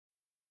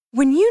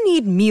When you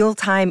need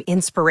mealtime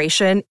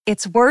inspiration,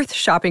 it's worth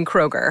shopping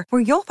Kroger,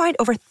 where you'll find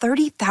over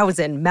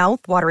 30,000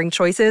 mouth-watering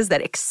choices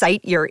that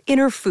excite your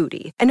inner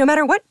foodie. And no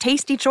matter what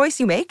tasty choice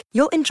you make,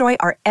 you'll enjoy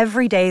our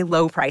everyday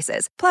low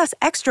prices, plus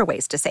extra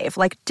ways to save,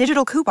 like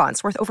digital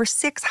coupons worth over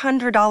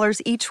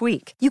 $600 each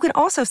week. You can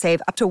also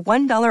save up to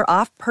 $1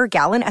 off per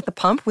gallon at the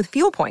pump with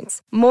fuel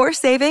points. More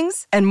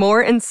savings and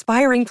more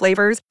inspiring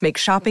flavors make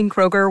shopping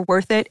Kroger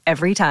worth it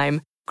every time.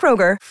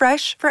 Kroger,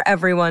 fresh for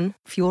everyone.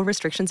 Fuel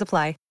restrictions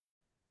apply.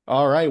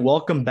 All right,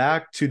 welcome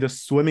back to the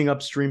Swimming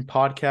Upstream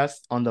podcast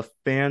on the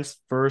Fans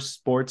First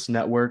Sports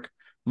Network.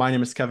 My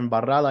name is Kevin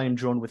Barral. I am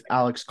joined with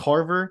Alex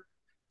Carver.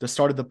 The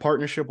start of the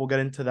partnership, we'll get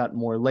into that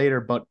more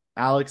later. But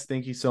Alex,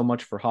 thank you so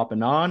much for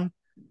hopping on.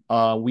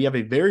 We have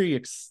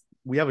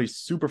a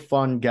super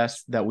fun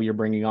guest that we are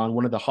bringing on,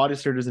 one of the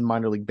hottest hitters in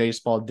minor league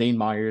baseball, Dane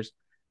Myers.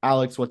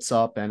 Alex, what's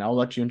up? And I'll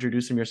let you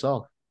introduce him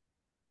yourself.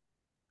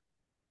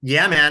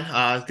 Yeah,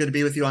 man. Good to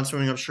be with you on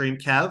Swimming Upstream,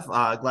 Kev.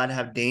 Glad to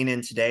have Dane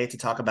in today to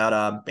talk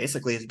about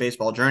basically his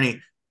baseball journey.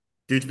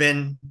 Dude's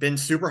been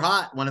super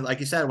hot.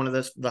 Like you said, one of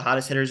the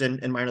hottest hitters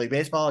in minor league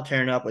baseball,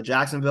 tearing up with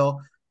Jacksonville.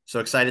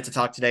 So excited to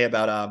talk today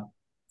about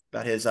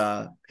his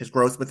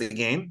growth with the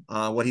game,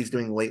 what he's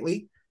doing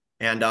lately,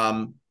 and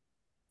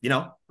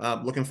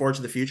looking forward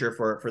to the future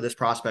for this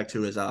prospect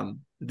who is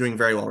doing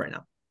very well right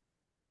now.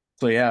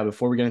 So yeah,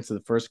 before we get into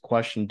the first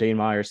question, Dane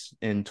Myers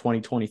in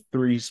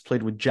 2023, he's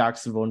played with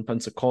Jacksonville and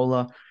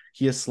Pensacola.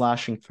 He is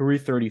slashing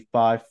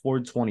 335,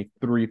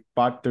 423,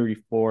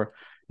 534,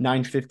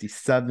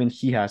 957.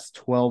 He has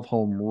 12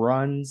 home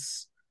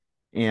runs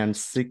and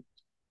 16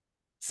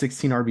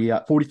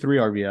 RBI, 43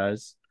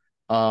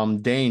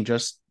 RBIs. Dane,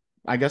 just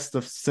I guess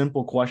the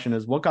simple question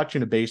is, what got you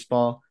into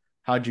baseball?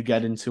 How'd you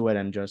get into it?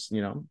 And just,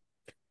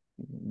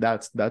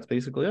 that's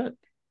basically it.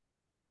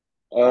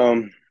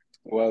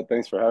 Well,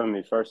 thanks for having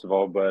me, first of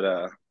all.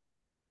 But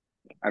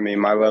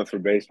my love for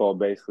baseball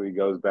basically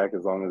goes back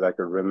as long as I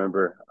could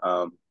remember.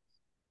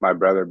 My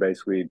brother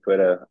basically put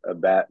a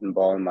bat and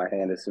ball in my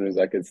hand as soon as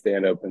I could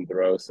stand up and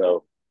throw.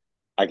 So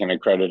I can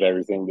accredit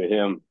everything to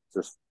him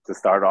to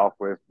start off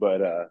with.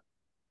 But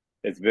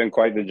it's been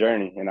quite the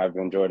journey, and I've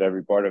enjoyed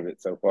every part of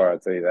it so far. I'll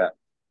tell you that.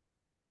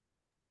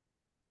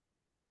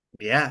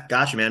 Yeah,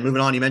 gotcha, man.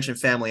 Moving on, you mentioned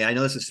family. I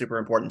know this is super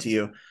important to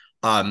you.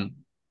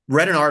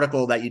 Read an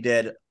article that you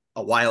did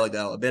a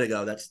bit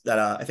ago, that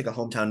I think a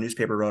hometown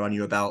newspaper wrote on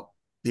you about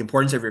the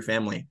importance of your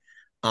family.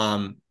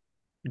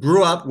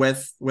 Grew up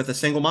with a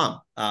single mom.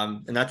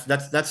 And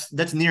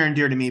that's near and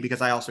dear to me because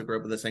I also grew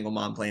up with a single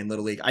mom playing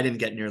Little League. I didn't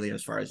get nearly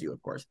as far as you,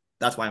 of course.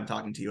 That's why I'm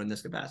talking to you in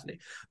this capacity.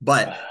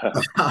 But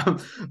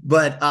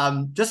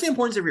just the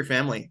importance of your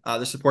family,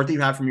 the support that you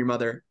have from your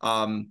mother,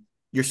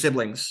 your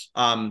siblings,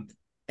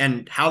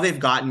 and how they've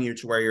gotten you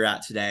to where you're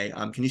at today.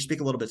 Can you speak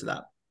a little bit to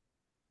that?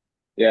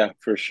 Yeah,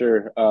 for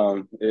sure.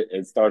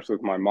 It starts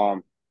with my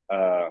mom.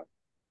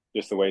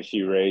 Just the way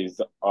she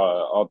raised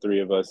all three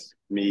of us,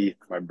 me,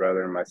 my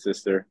brother, and my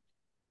sister.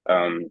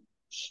 Going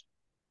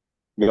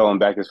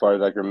back as far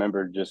as I can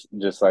remember, just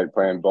like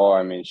playing ball.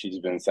 I mean, she's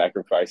been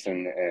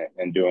sacrificing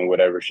and doing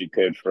whatever she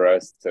could for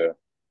us to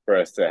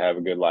have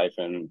a good life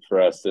and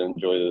for us to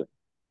enjoy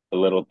the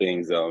little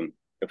things.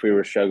 If we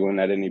were struggling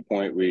at any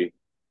point, we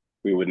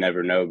would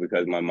never know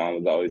because my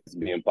mom was always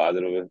being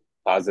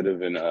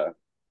positive and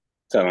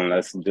telling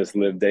us to just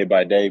live day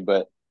by day.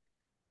 But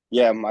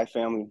yeah, my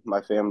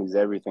family's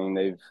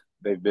everything.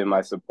 They've been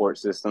my support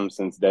system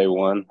since day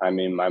one. I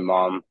mean, my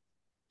mom,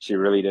 she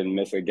really didn't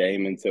miss a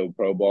game until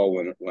pro ball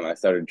when I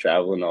started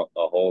traveling a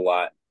whole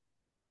lot.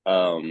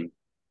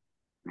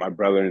 My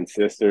brother and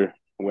sister,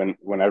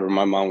 whenever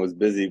my mom was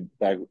busy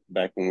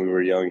back when we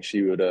were young,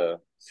 she would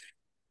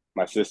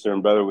my sister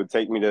and brother would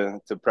take me to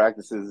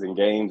practices and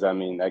games. I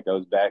mean, that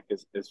goes back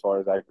as far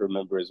as I can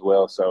remember as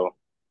well. So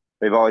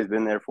they've always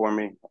been there for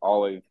me,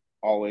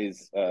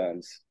 always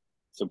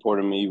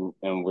supported me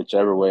in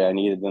whichever way I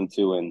needed them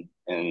to.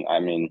 And I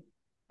mean,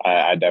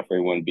 I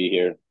definitely wouldn't be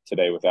here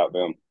today without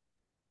them.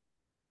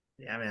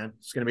 Yeah, man.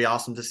 It's going to be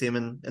awesome to see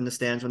him in the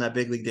stands when that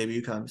big league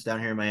debut comes down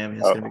here in Miami.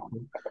 It's going to be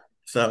cool.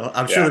 So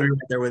I'm sure they'll be right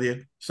there with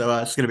you. So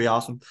it's going to be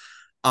awesome.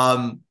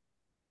 We'll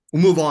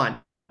move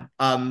on.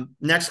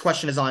 Next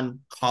question is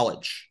on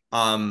college.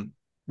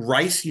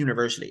 Rice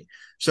University.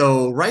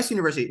 So Rice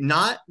University,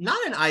 not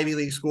an Ivy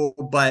League school,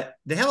 but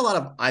they have a lot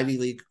of Ivy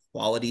League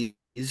qualities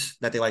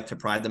that they like to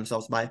pride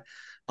themselves by.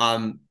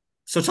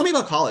 So tell me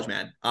about college,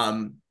 man.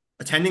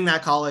 Attending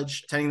that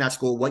college, attending that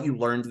school, what you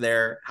learned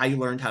there, how you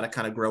learned how to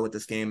kind of grow with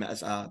this game as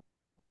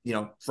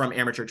from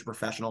amateur to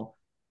professional,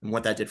 and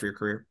what that did for your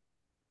career.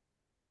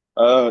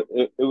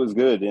 It was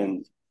good.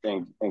 In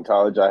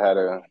college, I had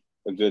a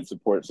good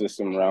support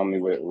system around me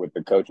with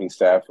the coaching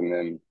staff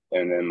and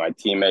then my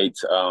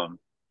teammates.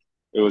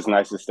 It was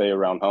nice to stay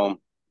around home.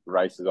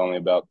 Rice is only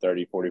about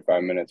 30,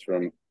 45 minutes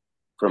from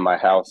my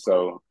house.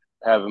 So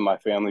having my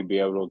family be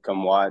able to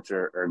come watch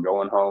or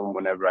going home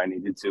whenever I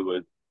needed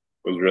to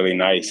was really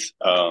nice.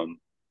 I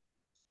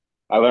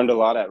learned a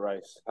lot at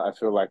Rice. I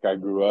feel like I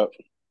grew up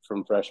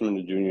from freshman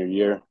to junior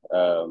year.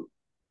 The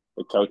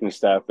coaching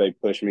staff, they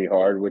pushed me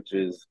hard, which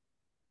is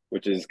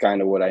which is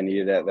kind of what I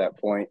needed at that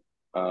point.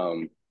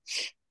 Um,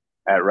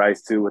 at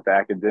Rice too, with the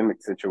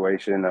academic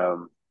situation,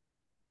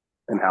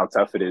 and how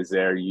tough it is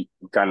there, you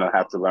kind of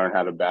have to learn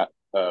how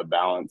to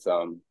balance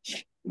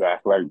the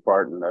athletic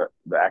part and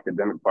the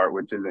academic part,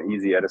 which isn't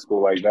easy at a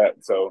school like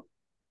that. So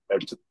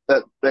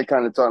that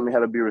kind of taught me how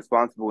to be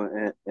responsible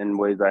in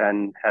ways I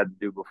hadn't had to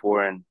do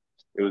before, and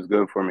it was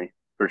good for me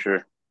for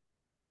sure.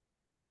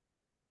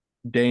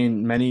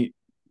 Dane,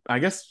 I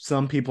guess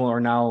some people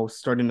are now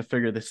starting to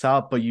figure this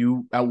out, but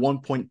you at one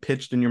point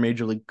pitched in your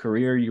major league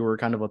career. You were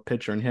kind of a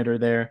pitcher and hitter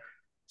there.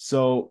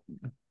 So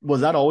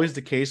was that always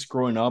the case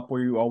growing up?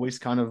 Were you always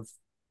kind of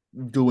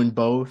doing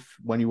both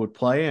when you would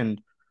play? And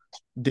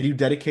did you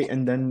dedicate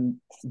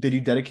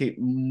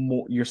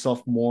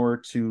yourself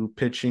more to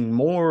pitching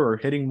more or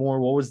hitting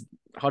more?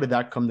 How did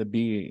that come to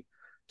be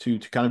to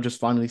kind of just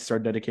finally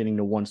start dedicating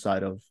to one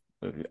side of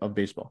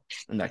baseball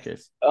in that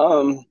case?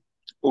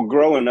 Well,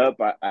 growing up,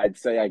 I'd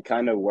say I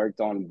kind of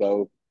worked on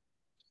both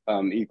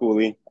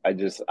equally. I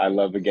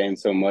love the game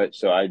so much,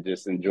 so I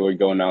just enjoy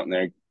going out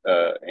there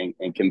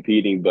and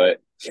competing. But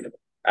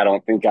I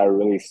don't think I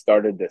really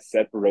started to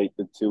separate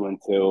the two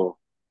until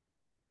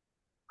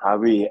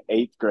probably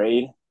eighth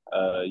grade.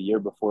 A year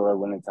before I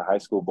went into high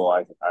school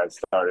ball, I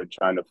started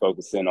trying to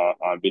focus in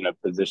on being a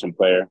position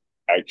player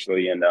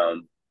actually, and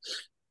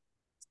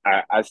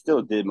I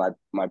still did my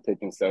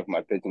pitching stuff,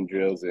 my pitching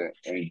drills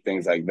and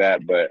things like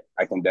that, but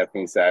I can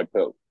definitely say I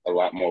put a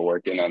lot more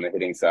work in on the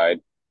hitting side.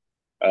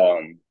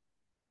 Um,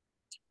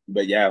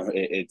 but yeah,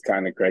 it's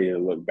kind of crazy to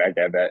look back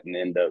at that and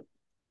end up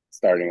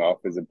starting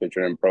off as a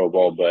pitcher in pro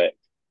ball. But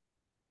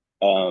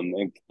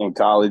in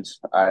college,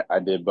 I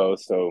did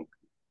both. So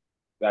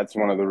that's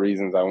one of the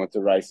reasons I went to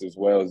Rice as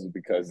well, is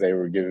because they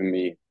were giving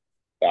me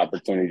the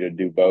opportunity to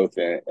do both,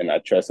 and I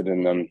trusted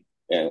in them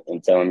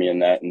and telling me in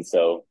that. And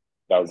so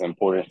that was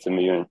important to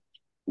me in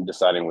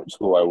deciding which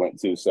school I went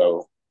to.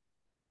 So,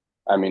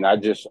 I mean, I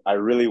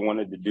really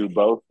wanted to do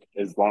both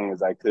as long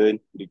as I could,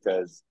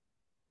 because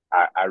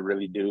I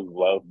really do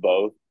love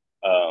both.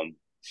 Um,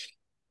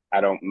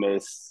 I don't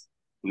miss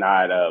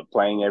not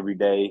playing every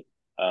day.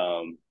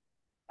 I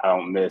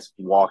don't miss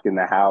walking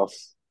the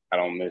house. I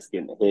don't miss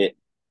getting hit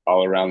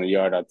all around the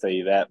yard, I'll tell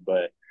you that.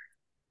 But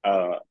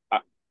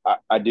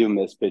I do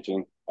miss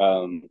pitching.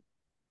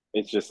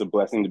 It's just a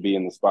blessing to be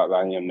in the spot that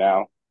I am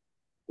now,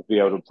 to be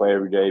able to play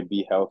every day,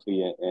 be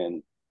healthy,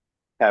 and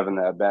having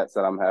the at-bats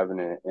that I'm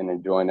having and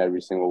enjoying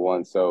every single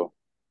one. So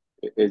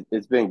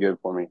it's been good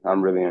for me.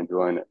 I'm really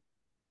enjoying it.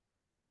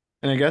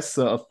 And I guess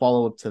a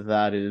follow-up to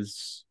that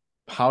is,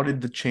 how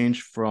did the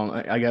change from,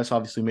 I guess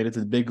obviously made it to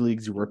the big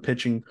leagues, you were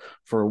pitching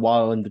for a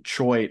while in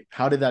Detroit.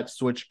 How did that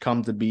switch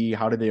come to be?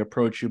 How did they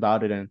approach you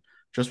about it? And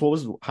just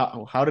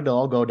how did it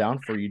all go down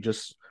for you?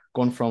 Just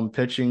going from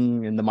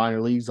pitching in the minor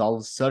leagues, all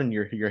of a sudden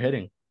you're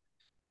hitting.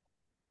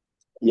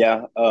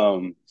 Yeah.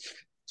 When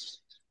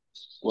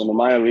the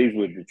minor leagues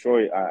with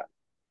Detroit,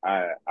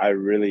 I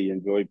really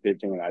enjoyed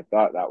pitching, and I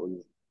thought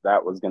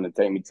that was going to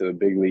take me to the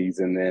big leagues.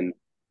 And then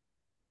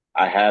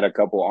I had a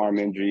couple arm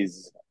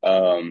injuries.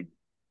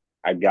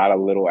 I got a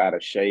little out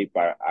of shape.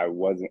 I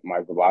wasn't, my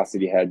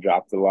velocity had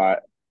dropped a lot.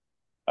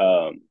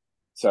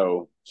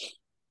 So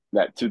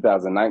that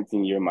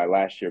 2019 year, my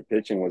last year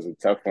pitching, was a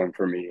tough one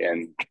for me.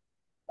 And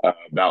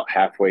about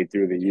halfway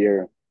through the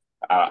year,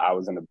 I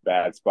was in a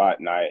bad spot,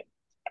 and I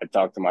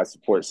talked to my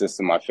support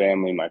system, my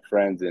family, my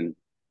friends, and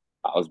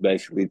I was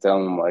basically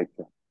telling them, like,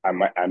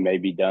 I may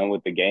be done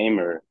with the game,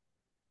 or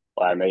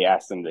I may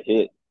ask them to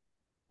hit.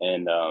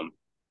 And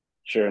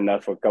sure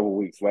enough, a couple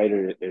weeks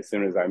later, as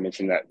soon as I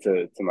mentioned that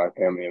to my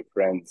family and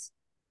friends,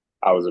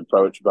 I was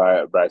approached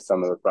by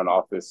some of the front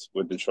office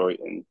with Detroit,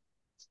 and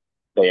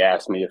they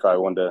asked me if I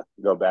wanted to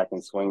go back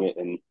and swing it,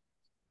 and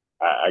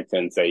I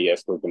couldn't say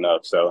yes quick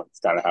enough. So it's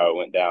kind of how it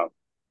went down.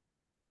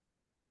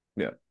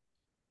 Yeah.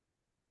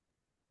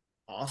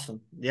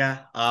 Awesome. Yeah.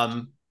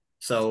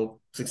 So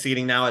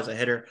succeeding now as a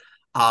hitter,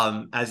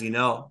 as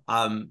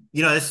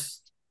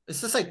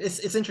it's just like,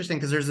 it's interesting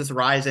because there's this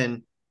rise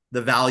in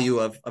the value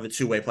of a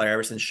two-way player.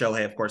 Ever since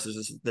Shohei, of course,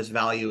 there's this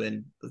value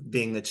in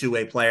being the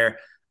two-way player.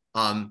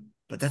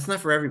 But that's not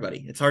for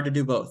everybody. It's hard to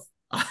do both.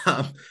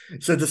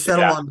 So to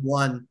settle on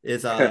one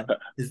is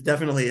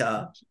definitely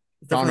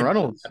Sean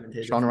Reynolds.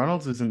 Sean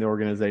Reynolds is in the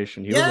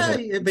organization.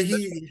 But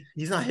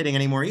he's not hitting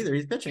anymore either.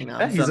 He's pitching now.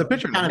 Yeah, he's a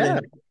pitcher now. Kind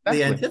of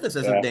the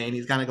antithesis of Dane.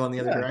 He's kind of going the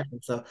other direction.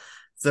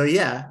 So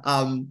yeah.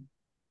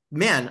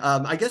 Man,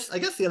 I guess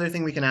the other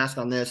thing we can ask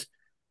on this,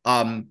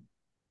 about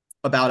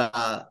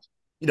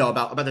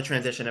about the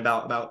transition,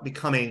 about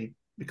becoming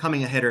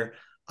a hitter.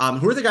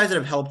 Who are the guys that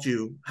have helped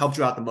you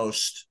out the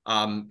most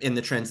in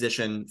the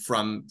transition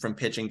from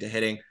pitching to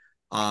hitting?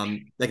 That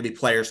could be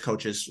players,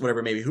 coaches,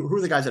 whatever, maybe. Who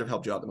are the guys that have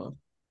helped you out the most?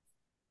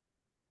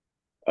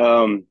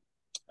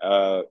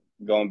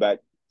 Going back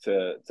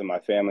to my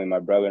family, my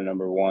brother,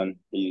 number one,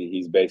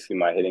 he's basically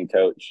my hitting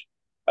coach.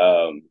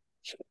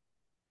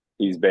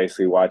 He's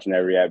basically watching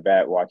every at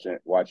bat,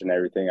 watching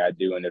everything I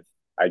do, and if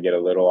I get a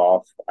little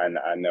off,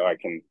 I know I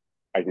can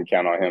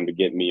count on him to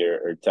get me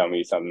or tell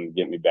me something to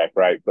get me back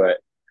right. But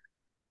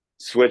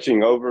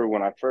switching over,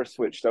 when I first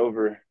switched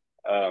over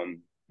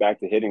back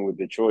to hitting with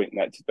Detroit in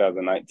that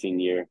 2019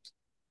 year,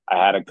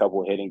 I had a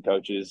couple hitting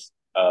coaches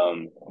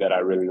that I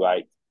really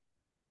liked.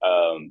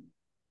 Um,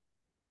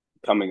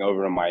 Coming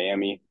over to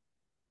Miami,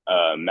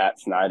 Matt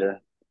Snyder.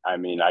 I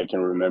mean, I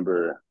can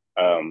remember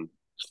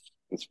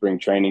in spring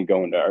training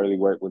going to early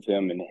work with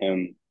him and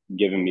him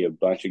giving me a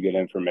bunch of good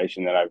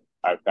information that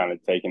I've kind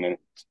of taken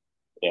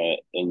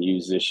and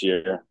used this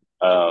year.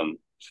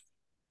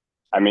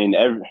 I mean,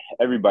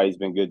 everybody's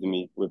been good to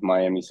me with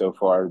Miami so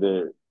far.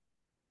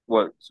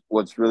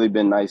 What's really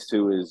been nice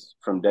too is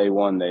from day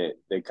one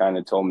they kind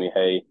of told me,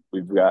 hey,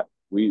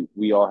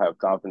 we all have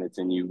confidence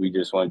in you. We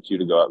just want you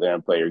to go out there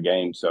and play your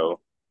game.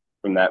 So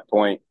from that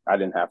point, I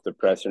didn't have to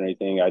press or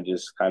anything. I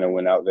just kind of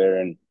went out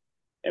there and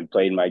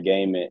played my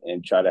game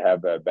and try to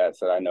have at bats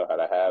that I know how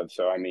to have.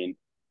 So I mean,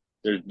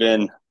 there's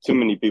been too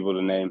many people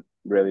to name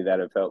really that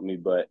have helped me,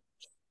 but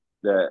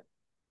the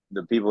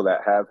the people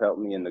that have helped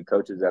me and the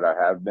coaches that I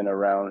have been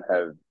around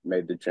have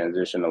made the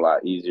transition a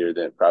lot easier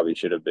than it probably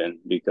should have been,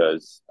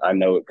 because I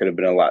know it could have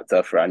been a lot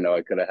tougher. I know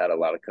I could have had a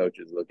lot of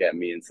coaches look at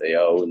me and say,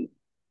 oh, and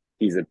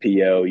he's a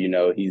PO,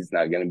 he's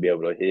not going to be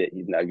able to hit.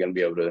 He's not going to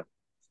be able to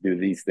do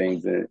these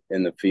things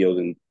in the field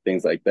and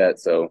things like that.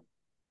 So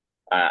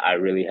I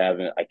really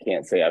haven't, I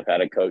can't say I've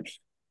had a coach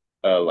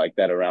like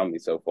that around me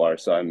so far.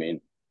 So, I mean,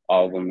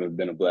 all of them have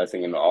been a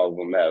blessing and all of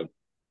them have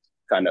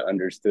kind of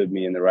understood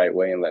me in the right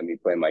way and let me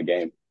play my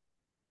game.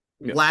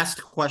 Yeah.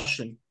 Last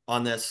question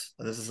on this.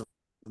 This is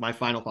my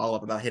final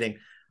follow-up about hitting.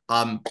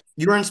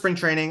 You were in spring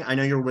training. I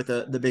know you were with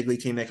the big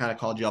league team. They kind of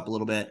called you up a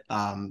little bit.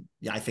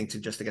 I think to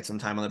get some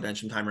time on the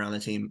bench, some time around the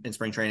team in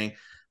spring training.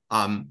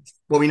 Well,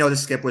 we know the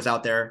skip was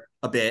out there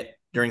a bit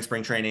during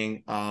spring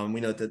training.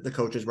 We know that the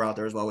coaches were out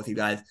there as well with you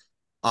guys.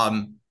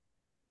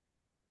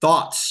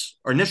 Thoughts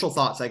or initial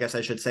thoughts, I guess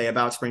I should say,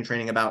 about spring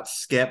training, about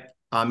Skip,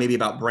 maybe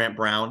about Brant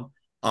Brown.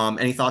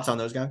 Any thoughts on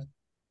those guys?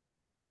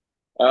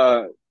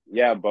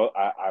 Yeah, both.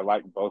 I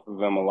like both of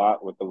them a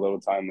lot. With the little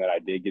time that I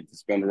did get to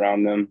spend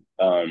around them,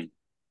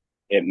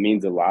 it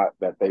means a lot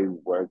that they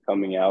were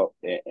coming out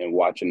and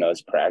watching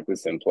us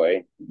practice and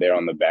play there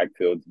on the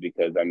backfields,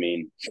 because I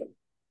mean,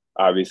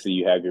 obviously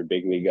you have your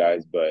big league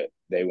guys, but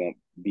they won't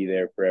be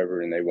there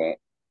forever and they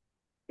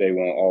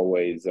won't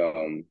always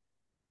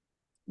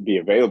be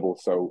available.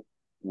 So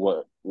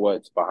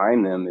what's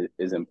behind them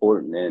is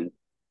important, and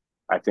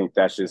I think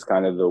that's just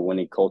kind of the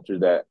winning culture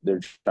that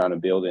they're trying to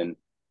build. And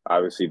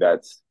obviously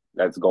that's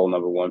goal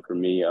number one for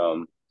me.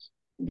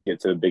 Get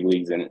to the big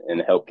leagues and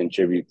help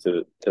contribute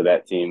to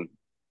that team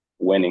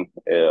winning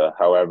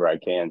however I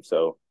can.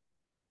 So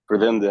for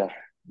them to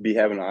be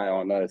having an eye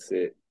on us,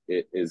 it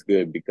is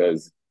good,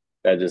 because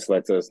that just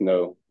lets us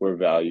know we're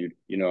valued.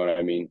 You know what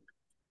I mean?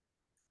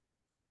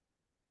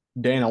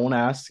 Dane, I want to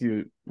ask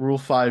you, Rule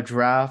 5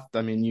 draft.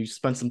 I mean, you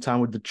spent some time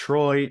with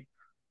Detroit,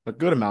 a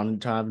good amount of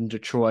time in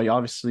Detroit.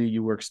 Obviously,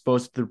 you were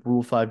exposed to the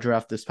Rule 5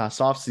 draft this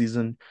past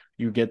offseason.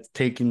 You get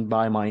taken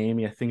by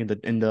Miami, I think I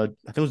think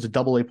it was the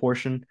double A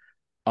portion.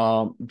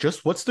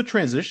 Just what's the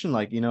transition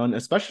like, and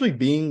especially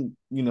being,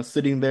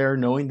 sitting there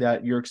knowing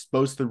that you're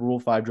exposed to the Rule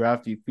 5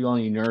 draft, do you feel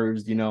any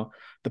nerves,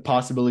 the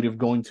possibility of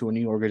going to a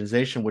new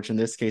organization, which in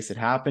this case it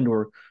happened,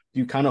 or do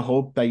you kind of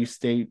hope that you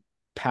stay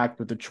packed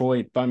with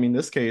Detroit? But I mean, in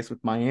this case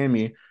with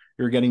Miami,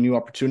 you're getting new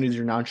opportunities.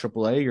 You're now in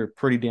AAA. You're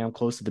pretty damn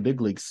close to the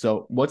big leagues.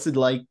 So what's it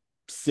like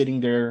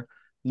sitting there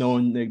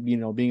knowing that,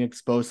 being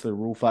exposed to the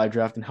Rule 5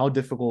 draft, and how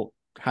difficult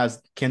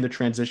can the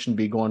transition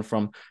be going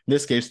from, in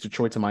this case,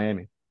 Detroit to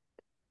Miami?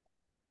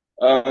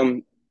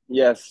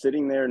 Yeah,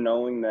 sitting there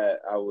knowing that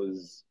I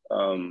was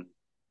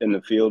in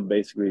the field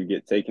basically to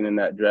get taken in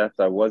that draft,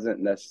 I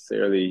wasn't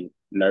necessarily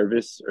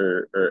nervous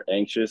or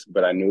anxious,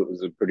 but I knew it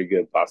was a pretty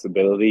good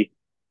possibility.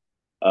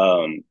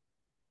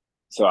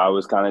 So I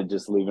was kind of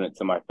just leaving it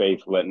to my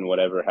faith, letting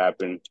whatever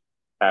happen,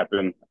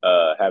 having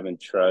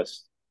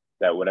trust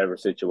that whatever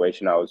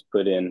situation I was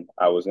put in,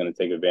 I was going to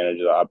take advantage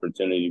of the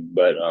opportunity.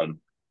 But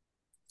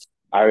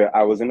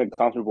I was in a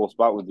comfortable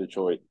spot with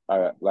Detroit.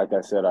 Like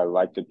I said, I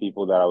liked the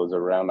people that I was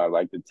around. I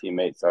liked the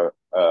teammates.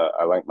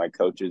 I like my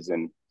coaches,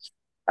 and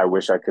I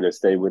wish I could have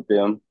stayed with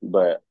them.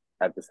 But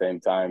at the same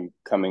time,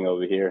 coming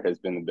over here has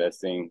been the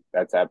best thing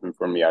that's happened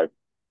for me. I've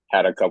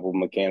had a couple of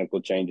mechanical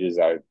changes.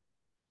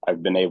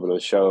 I've been able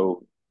to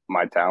show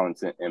my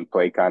talents and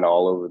play kind of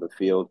all over the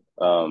field.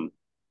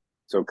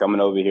 So coming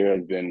over here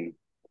has been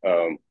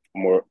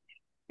more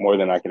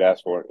than I could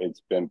ask for.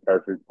 It's been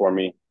perfect for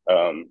me.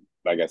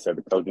 Like I said,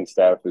 the coaching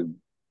staff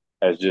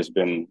has just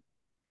been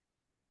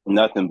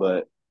nothing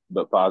but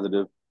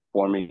positive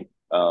for me.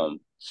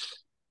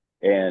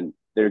 And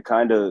they're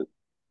kind of,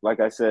 like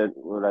I said,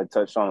 what I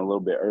touched on a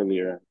little bit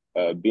earlier,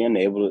 being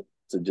able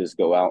to just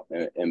go out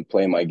and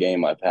play my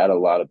game. I've had a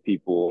lot of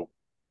people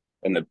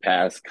in the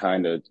past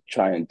kind of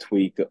try and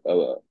tweak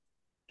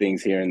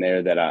things here and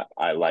there that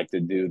I like to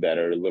do that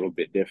are a little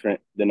bit different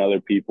than other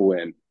people.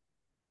 And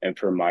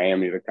for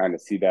Miami to kind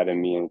of see that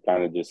in me and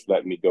kind of just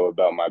let me go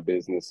about my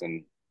business.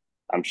 And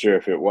I'm sure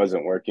if it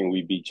wasn't working,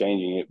 we'd be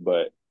changing it.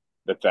 But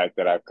the fact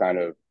that I've kind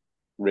of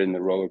ridden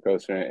the roller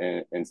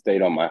coaster and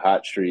stayed on my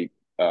hot streak.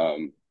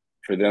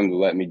 For them to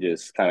let me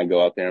just kind of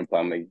go out there and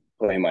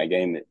play my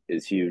game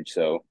is huge.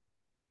 So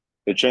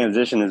the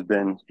transition has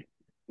been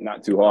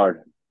not too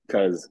hard,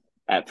 because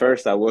at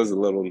first I was a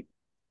little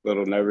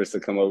nervous to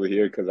come over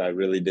here because I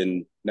really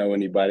didn't know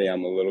anybody.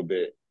 I'm a little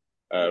bit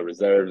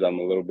reserved. I'm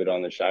a little bit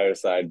on the shyer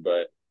side,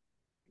 but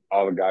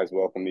all the guys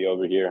welcome me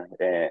over here,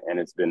 and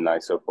it's been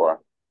nice so far.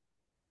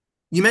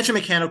 You mentioned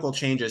mechanical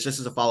changes. Just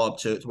as a follow-up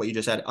to what you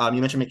just said.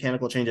 You mentioned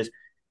mechanical changes.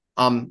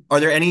 Are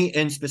there any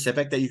in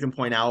specific that you can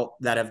point out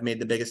that have made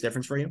the biggest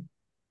difference for you?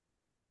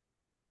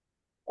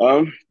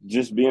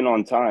 Just being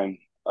on time.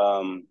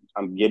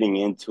 I'm getting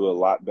into a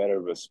lot better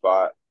of a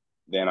spot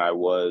than I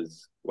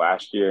was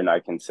last year, and I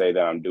can say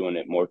that I'm doing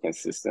it more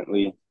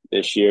consistently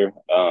this year.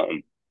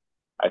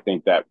 I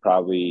think that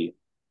probably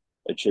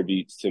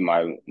attributes to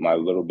my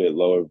little bit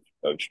lower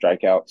of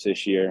strikeouts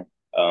this year.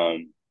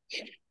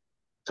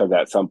 Because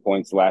at some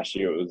points last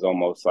year, it was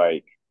almost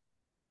like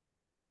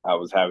I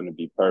was having to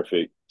be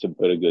perfect to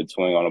put a good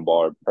swing on a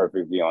ball or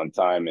perfectly on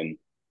time. And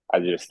I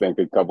just think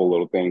a couple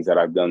little things that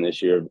I've done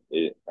this year,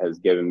 it has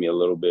given me a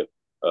little bit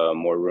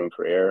more room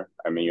for error.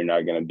 I mean, you're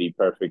not going to be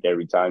perfect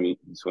every time you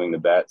swing the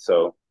bat.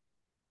 So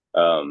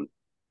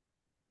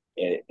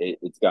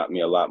it's got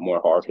me a lot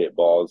more hard hit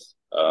balls,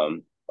 a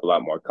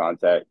lot more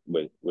contact,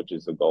 which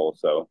is the goal.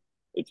 So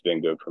it's been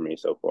good for me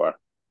so far.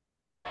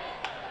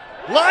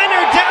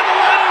 Liner down the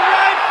line and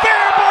right,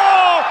 fair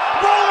ball,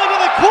 rolling to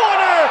the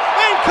corner,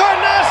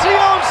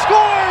 Encarnacion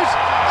scores,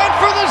 and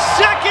for the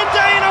second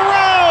day in a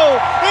row,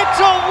 it's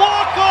a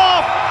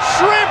walk-off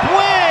shrimp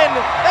win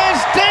as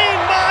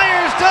Dane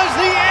Myers does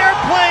the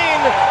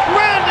airplane,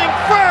 rounding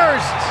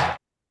first.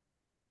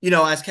 You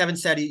know, as Kevin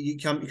said, you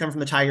come from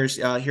the Tigers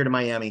here to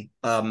Miami.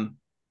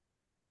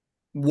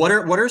 What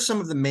are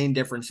some of the main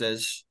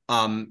differences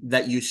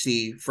that you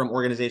see from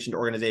organization to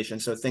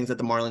organization? So things that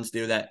the Marlins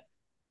do that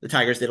the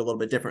Tigers did a little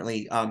bit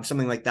differently,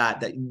 something like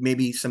that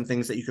maybe some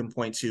things that you can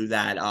point to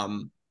that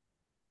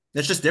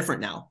that's just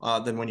different now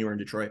than when you were in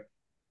Detroit.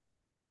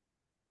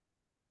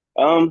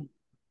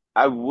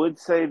 I would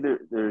say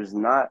there's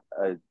not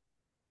a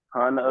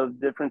ton of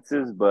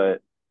differences,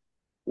 but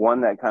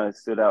one that kind of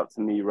stood out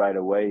to me right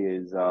away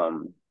is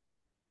the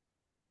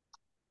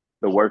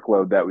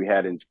workload that we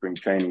had in spring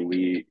training.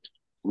 We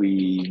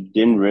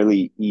didn't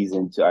really ease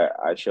into.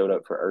 I showed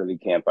up for early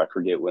camp. I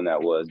forget when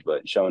that was,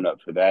 but showing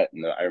up for that,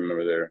 and I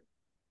remember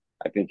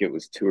I think it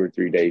was 2 or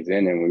 3 days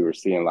in, and we were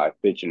seeing live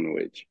pitching,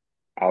 which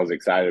I was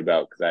excited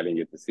about because I didn't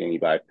get to see any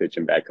live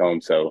pitching back home.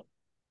 So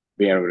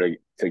being able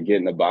to get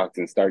in the box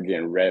and start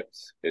getting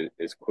reps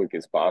as quick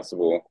as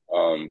possible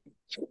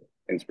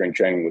in spring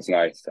training was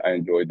nice. I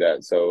enjoyed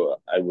that.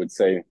 So I would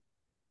say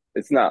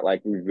it's not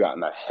like we've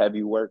gotten a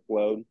heavy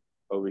workload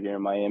over here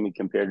in Miami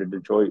compared to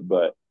Detroit,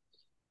 but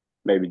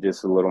maybe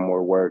just a little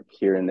more work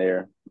here and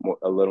there,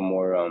 a little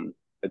more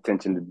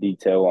attention to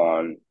detail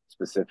on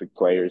specific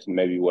players,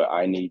 maybe what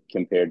I need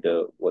compared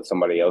to what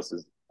somebody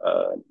else's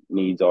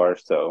needs are.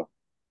 So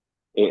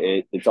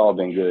it's all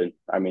been good.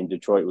 I mean,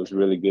 Detroit was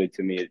really good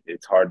to me.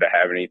 It's hard to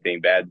have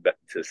anything bad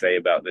to say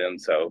about them.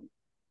 So,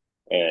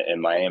 and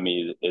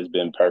Miami has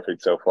been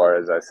perfect so far,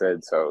 as I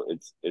said. So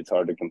it's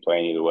hard to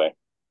complain either way.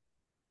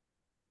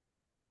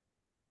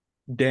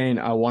 Dane,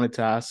 I wanted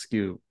to ask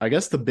you, I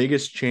guess the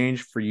biggest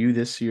change for you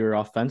this year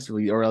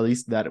offensively, or at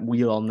least that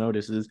we all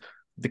notice, is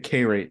the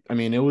K rate. I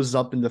mean, it was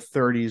up in the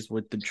 30s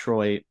with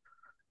Detroit,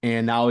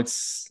 and now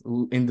it's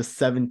in the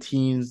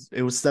 17s.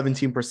 It was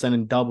 17%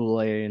 in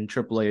AA, and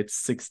AAA it's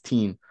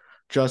 16.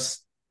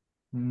 Just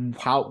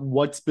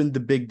what's been the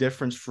big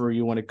difference for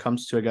you when it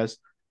comes to, I guess,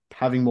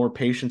 having more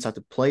patience at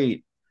the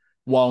plate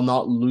while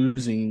not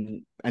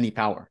losing any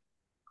power?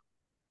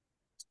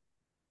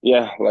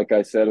 Yeah, like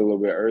I said a little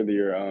bit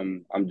earlier,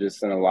 I'm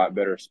just in a lot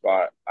better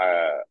spot.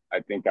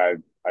 I think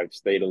I've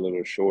stayed a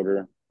little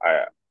shorter.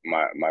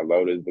 My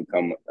load has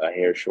become a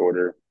hair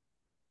shorter.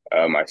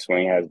 My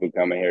swing has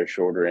become a hair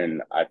shorter,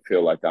 and I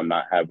feel like I'm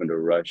not having to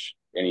rush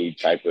any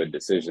type of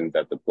decisions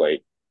at the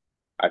plate.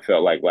 I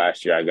felt like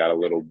last year I got a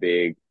little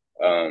big,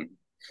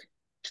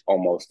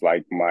 almost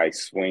like my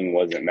swing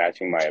wasn't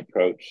matching my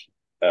approach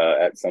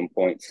at some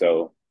point.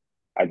 So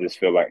I just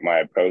feel like my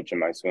approach and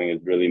my swing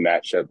is really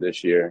matched up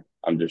this year.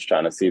 I'm just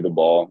trying to see the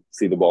ball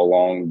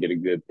long, get a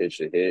good pitch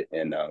to hit,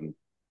 and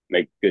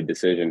make a good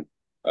decision.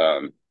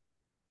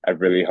 I've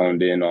really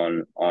honed in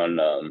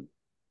on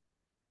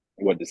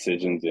what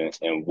decisions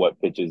and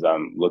what pitches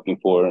I'm looking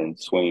for and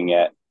swinging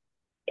at,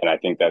 and I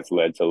think that's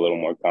led to a little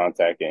more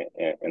contact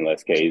and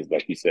less Ks,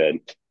 like you said.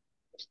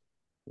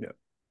 Yeah.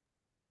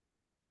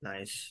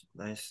 Nice.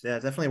 Yeah,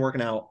 definitely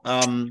working out.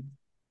 From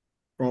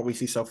what we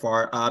see so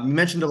far. You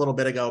mentioned a little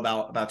bit ago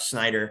about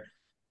Snyder.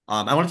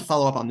 I wanted to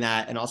follow up on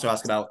that and also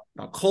ask about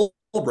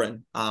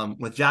Colbran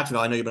with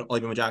Jacksonville. I know you've only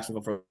been with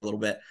Jacksonville for a little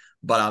bit,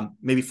 but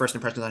maybe first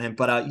impressions on him.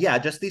 But yeah,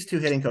 just these two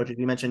hitting coaches.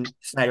 You mentioned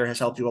Snyder has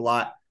helped you a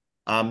lot.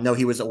 No,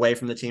 he was away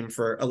from the team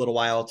for a little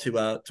while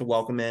to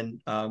welcome in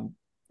a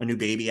new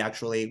baby.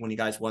 Actually, when you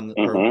guys won,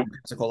 or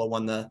Pensacola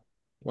won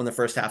the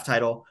first half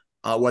title.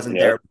 wasn't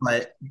there.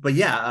 But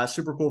yeah,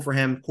 super cool for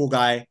him. Cool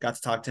guy. Got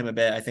to talk to him a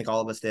bit. I think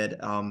all of us did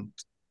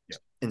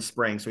in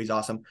spring. So he's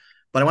awesome.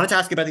 But I wanted to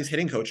ask you about these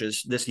hitting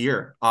coaches this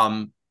year.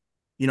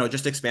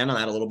 Just expand on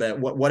that a little bit.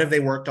 What have they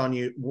worked on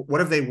you?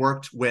 What have they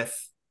worked with,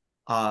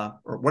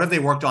 or what have they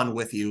worked on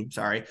with you?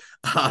 Sorry,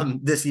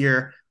 this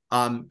year,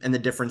 and the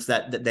difference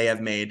that they have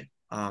made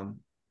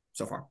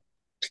so far.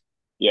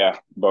 Yeah,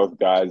 both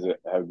guys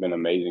have been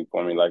amazing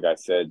for me. Like I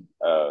said,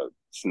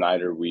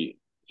 Snyder,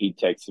 he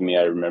texted me,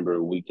 I remember,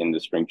 a week into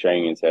spring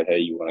training and said, "Hey,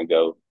 you want to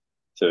go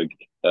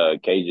to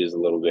cages a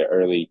little bit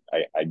early?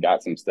 I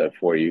got some stuff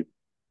for you."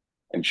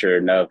 And sure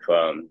enough,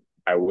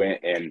 I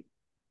went, and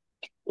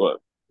well,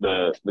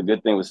 the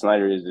good thing with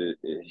Snyder is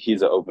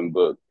he's an open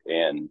book,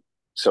 and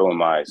so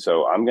am I.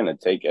 So I'm gonna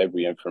take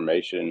every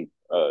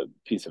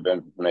piece of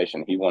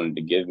information he wanted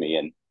to give me,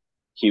 and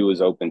he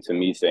was open to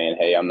me saying,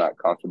 "Hey, I'm not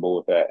comfortable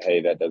with that.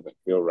 Hey, that doesn't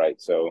feel right."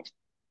 So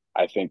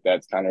I think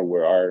that's kind of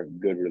where our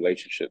good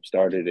relationship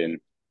started, and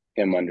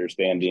him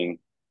understanding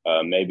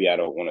maybe I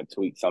don't want to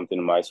tweak something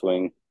in my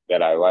swing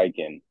that I like,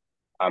 and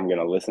I'm going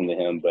to listen to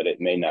him, but it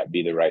may not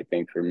be the right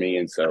thing for me.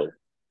 And so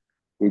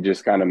we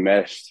just kind of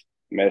meshed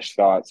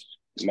thoughts,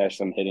 meshed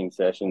some hitting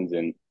sessions,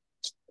 and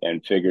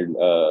figured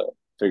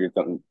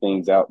some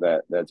things out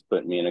that's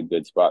put me in a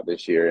good spot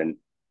this year. And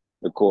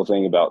the cool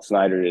thing about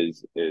Snyder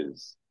is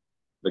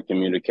the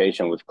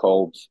communication with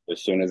Colb's.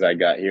 As soon as I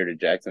got here to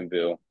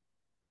Jacksonville,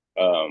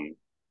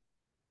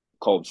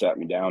 Colb sat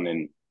me down,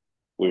 and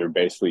we were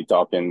basically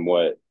talking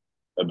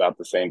about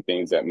the same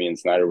things that me and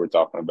Snyder were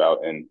talking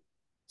about. And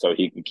so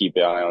he could keep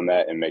an eye on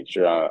that and make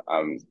sure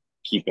I'm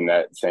keeping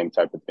that same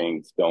type of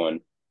things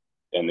going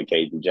in the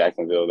cage in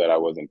Jacksonville that I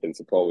was in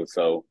Pensacola.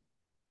 So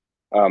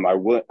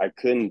I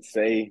couldn't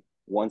say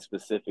one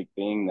specific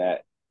thing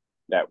that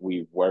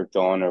we've worked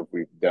on or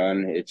we've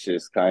done. It's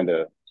just kind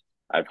of,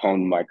 I've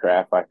honed my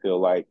craft. I feel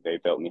like they've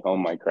helped me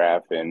hone my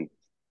craft, and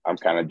I'm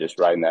kind of just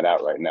writing that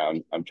out right now.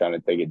 I'm trying to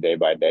take it day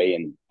by day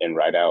and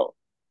write out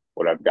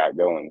what I've got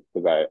going,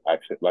 because I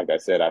like I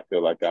said, I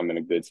feel like I'm in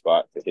a good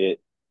spot to hit.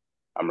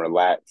 I'm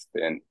relaxed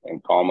and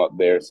calm up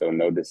there, so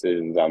no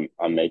decisions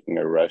I'm making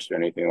or rushed or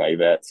anything like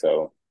that.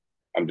 So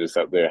I'm just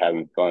up there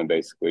having fun,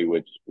 basically,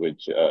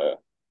 which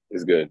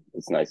is good.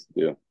 It's nice to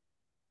do.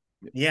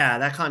 Yeah,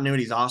 that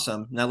continuity is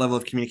awesome. And that level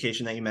of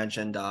communication that you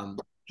mentioned,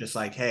 just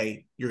like,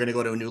 hey, you're going to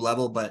go to a new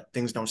level, but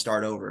things don't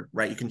start over,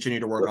 right? You continue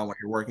to work on what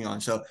you're working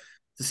on. So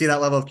to see that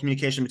level of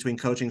communication between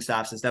coaching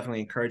staffs is definitely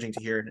encouraging to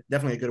hear.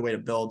 Definitely a good way to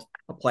build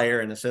a player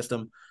and a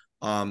system.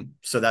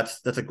 So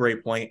that's a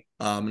great point.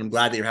 And I'm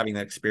glad that you're having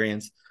that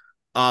experience.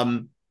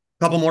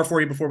 Couple more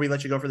for you before we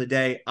let you go for the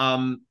day.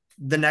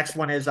 The next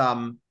one is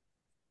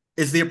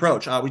the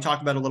approach. We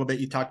talked about it a little bit.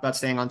 You talked about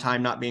staying on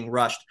time, not being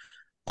rushed.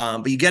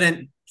 But you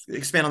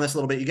expand on this a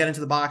little bit. You get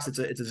into the box. It's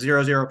a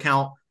 0-0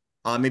 count.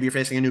 Maybe you're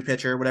facing a new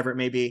pitcher, whatever it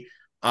may be.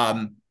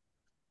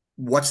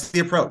 What's the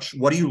approach?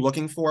 What are you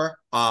looking for?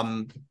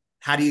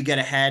 How do you get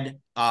ahead?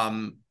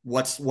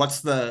 What's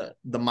the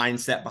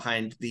mindset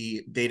behind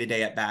the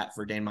day-to-day at bat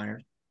for Dane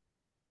Myers?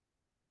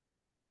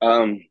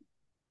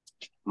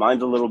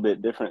 Mine's a little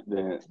bit different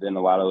than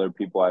a lot of other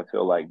people, I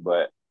feel like,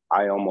 but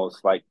I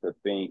almost like to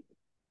think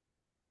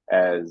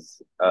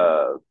as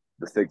the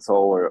sixth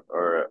hole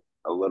or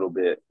a little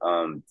bit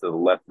to the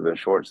left of the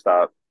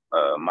shortstop,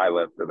 my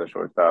left of the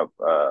shortstop,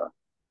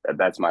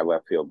 that's my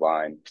left field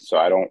line. So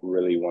I don't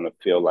really want to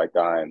feel like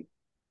I'm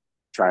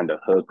trying to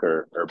hook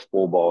or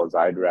pull balls.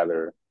 I'd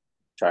rather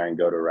try and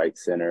go to right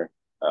center,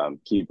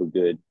 keep a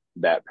good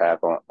bat path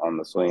on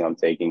the swing I'm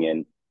taking,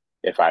 and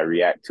if I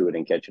react to it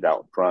and catch it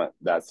out front,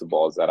 that's the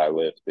balls that I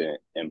lift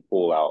and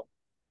pull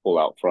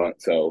out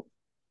front. So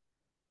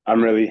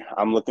I'm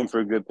looking for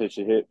a good pitch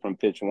to hit from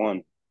pitch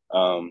one.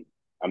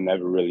 I'm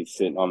never really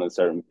sitting on a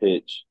certain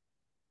pitch.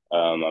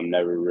 I'm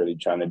never really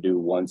trying to do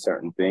one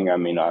certain thing. I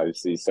mean,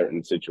 obviously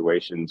certain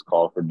situations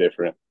call for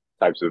different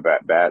types of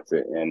at-bats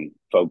and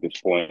focus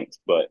points,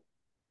 but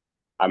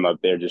I'm up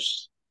there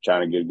just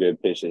trying to get a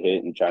good pitch to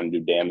hit and trying to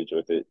do damage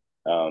with it.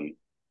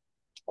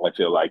 I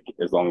feel like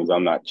as long as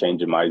I'm not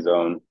changing my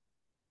zone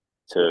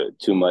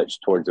too much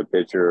towards a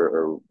pitcher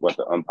or what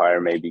the umpire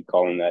may be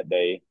calling that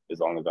day, as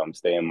long as I'm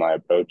staying my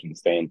approach and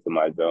staying to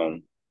my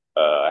zone,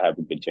 I have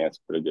a good chance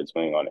to put a good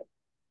swing on it.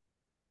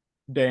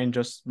 Dane,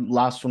 just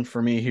last one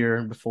for me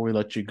here before we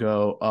let you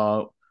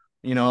go.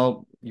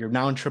 You're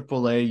now in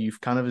AAA.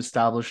 You've kind of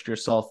established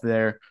yourself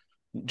there.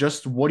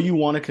 Just what do you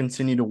want to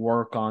continue to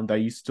work on that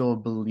you still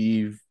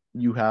believe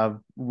you have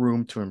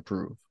room to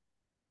improve?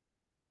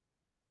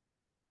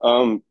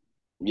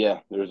 Yeah,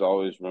 there's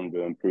always room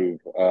to improve.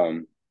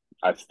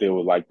 I still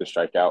would like to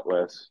strike out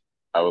less.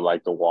 I would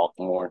like to walk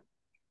more.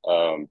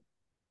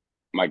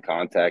 My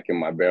contact and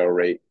my barrel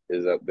rate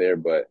is up there,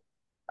 but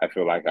I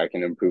feel like I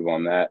can improve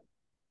on that.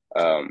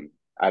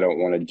 I don't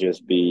want to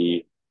just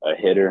be a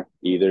hitter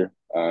either.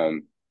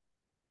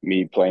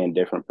 Me playing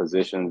different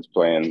positions,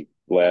 playing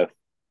left,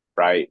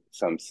 right,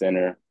 some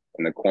center,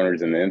 and the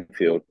corners in the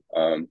infield.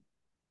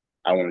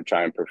 I want to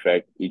try and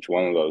perfect each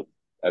one of those.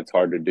 That's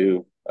hard to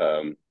do,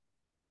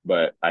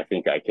 but I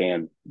think I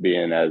can,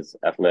 being as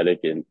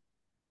athletic and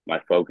my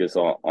focus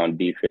on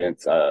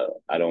defense.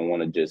 I don't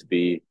want to just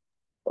be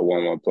a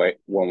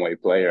one way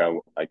player.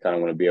 I kind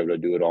of want to be able to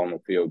do it all on the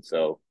field.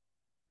 So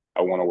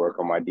I want to work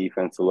on my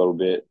defense a little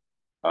bit.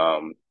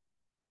 Um,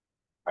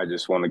 I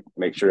just want to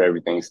make sure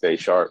everything stays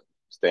sharp,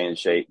 stay in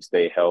shape,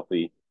 stay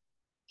healthy,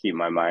 keep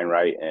my mind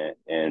right,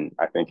 and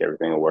I think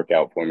everything will work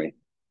out for me.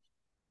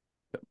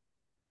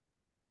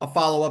 A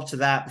follow up to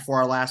that before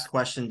our last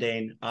question,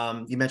 Dane.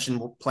 You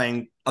mentioned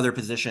playing other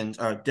positions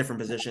or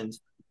different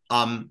positions.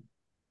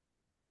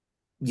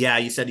 Yeah,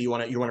 you said you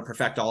want to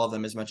perfect all of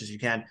them as much as you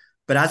can.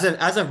 But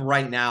as of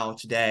right now,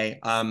 today,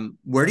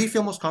 where do you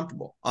feel most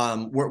comfortable?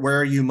 Where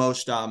are you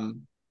most that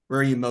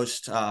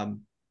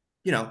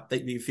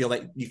you feel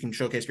like you can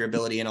showcase your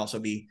ability and also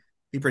be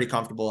pretty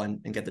comfortable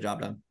and get the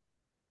job done?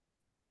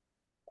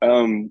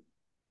 Um,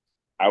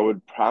 I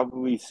would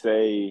probably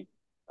say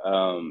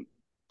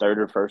third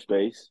or first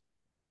base.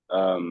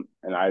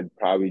 And I'd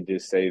probably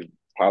just say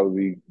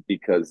probably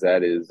because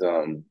that is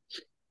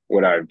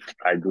what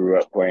I grew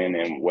up playing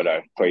and what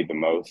I've played the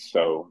most.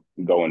 So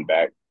going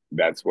back,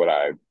 that's what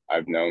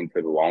I've known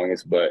for the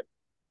longest. But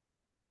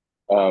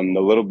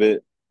the little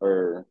bit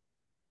or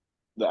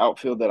the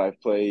outfield that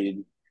I've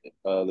played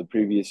the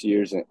previous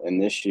years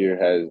and this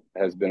year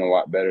has been a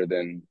lot better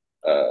than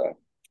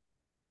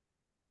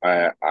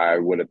I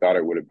would have thought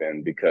it would have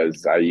been,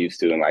 because I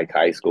used to in like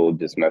high school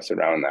just mess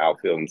around in the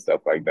outfield and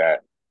stuff like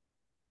that,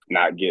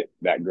 not get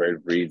that great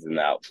of reads in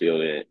the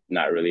outfield, and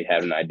not really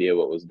have an idea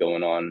what was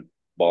going on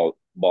ball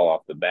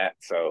off the bat.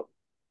 So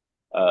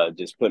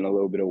just putting a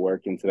little bit of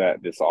work into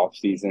that this off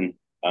season,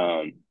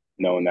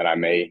 knowing that I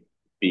may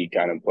be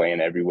kind of playing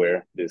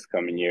everywhere this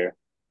coming year,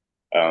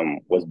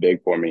 was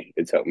big for me.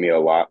 It's helped me a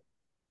lot.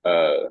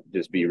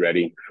 Just be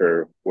ready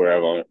for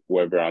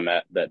wherever I'm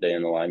at that day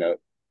in the lineup.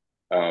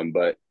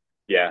 But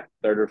yeah,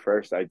 third or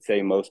first, I'd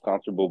say most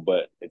comfortable,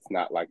 but it's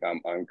not like I'm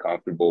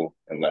uncomfortable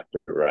and left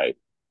or right.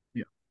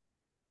 Yeah.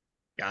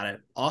 Got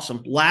it.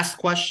 Awesome. Last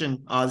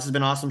question. This has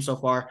been awesome so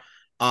far.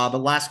 But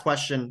last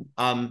question.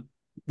 The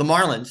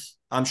Marlins.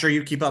 I'm sure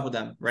you keep up with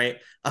them, right?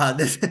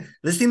 This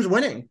team's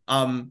winning.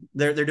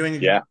 They're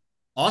doing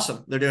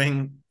awesome. They're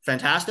doing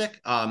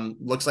fantastic.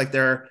 Looks like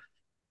they're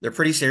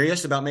pretty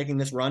serious about making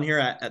this run here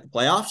at the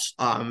playoffs.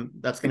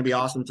 That's going to be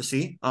awesome to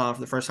see for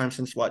the first time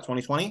since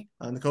 2020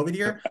 in the COVID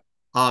year.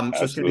 So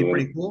it's going to be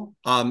pretty cool.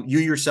 You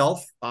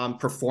yourself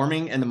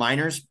performing in the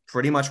minors,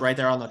 pretty much right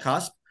there on the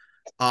cusp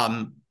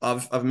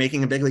of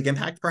making a big league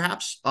impact,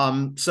 perhaps.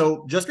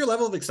 So just your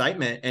level of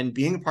excitement and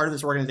being a part of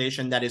this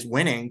organization that is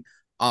winning,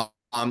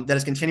 that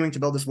is continuing to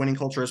build this winning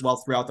culture as well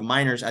throughout the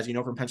minors, as you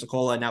know, from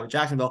Pensacola and now with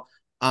Jacksonville.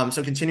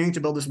 So continuing to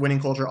build this winning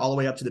culture all the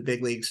way up to the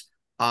big leagues.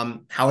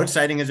 How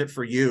exciting is it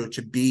for you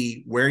to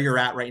be where you're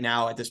at right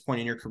now at this point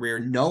in your career,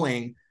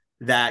 knowing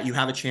that you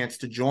have a chance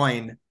to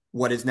join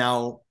what is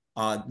now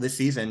this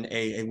season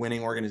a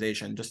winning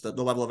organization? Just the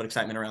level of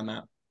excitement around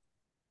that.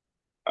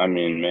 I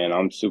mean, man,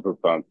 I'm super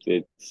pumped.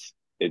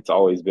 It's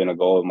always been a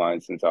goal of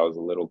mine since I was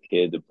a little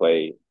kid to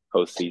play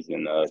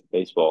postseason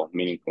baseball,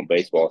 meaningful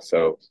baseball.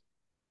 So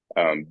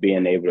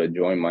being able to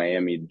join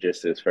Miami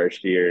just this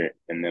first year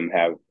and them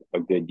have a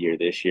good year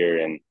this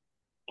year and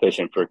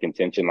pushing for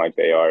contention like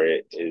they are,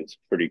 it is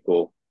pretty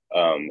cool.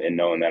 And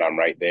knowing that I'm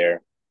right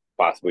there,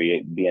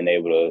 possibly being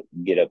able to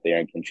get up there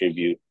and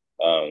contribute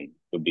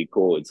would be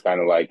cool. It's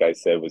kind of like I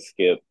said with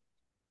Skip,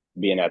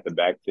 being at the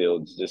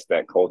backfield, just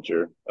that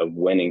culture of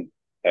winning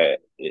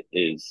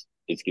it's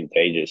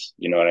contagious.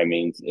 You know what I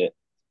mean?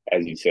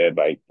 As you said,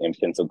 like in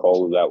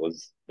Pensacola, that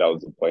was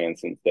the plan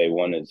since day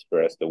one, is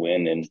for us to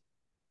win. And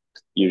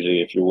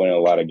usually, if you're winning a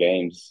lot of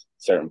games,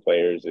 certain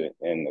players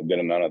and a good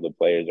amount of the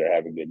players are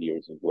having good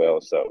years as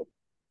well. So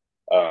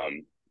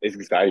it's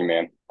exciting,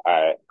 man.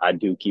 I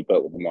do keep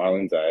up with the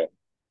Marlins.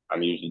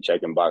 I'm usually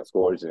checking box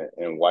scores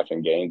and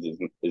watching games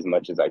as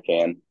much as I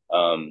can.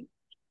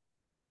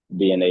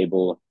 Being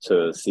able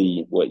to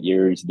see what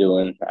Yuri's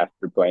doing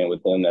after playing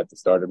with him at the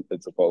start of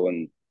Pensacola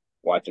and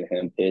watching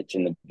him pitch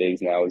in the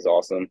bigs now is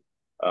awesome.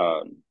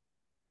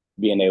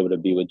 Being able to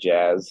be with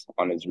Jazz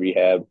on his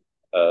rehab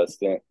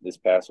stint this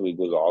past week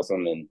was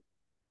awesome, and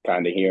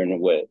kind of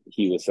hearing what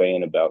he was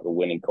saying about the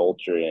winning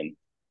culture and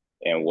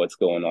what's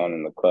going on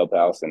in the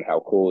clubhouse and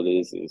how cool it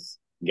is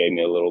gave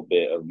me a little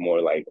bit of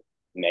more like,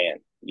 man,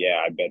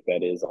 yeah, I bet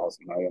that is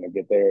awesome. I want to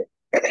get there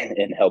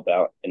and help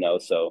out,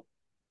 so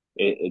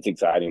it's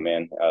exciting,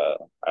 man.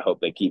 I hope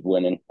they keep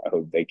winning. I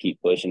hope they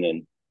keep pushing,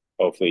 and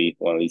hopefully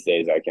one of these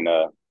days I can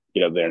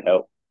get up there and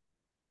help.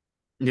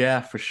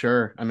 Yeah, for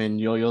sure. I mean,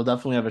 you'll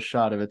definitely have a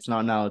shot. If it's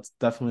not now, it's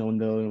definitely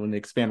when they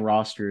expand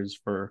rosters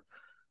for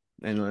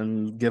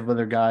and give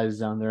other guys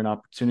down there an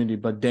opportunity.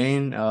 But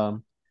Dane,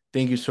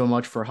 thank you so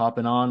much for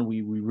hopping on.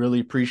 We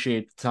really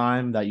appreciate the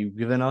time that you've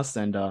given us.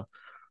 And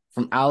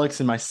from Alex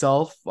and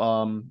myself,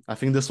 I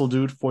think this will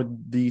do it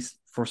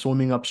for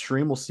Swimming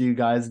Upstream. We'll see you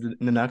guys in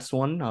the next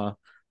one.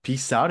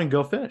 Peace out and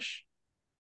go fish.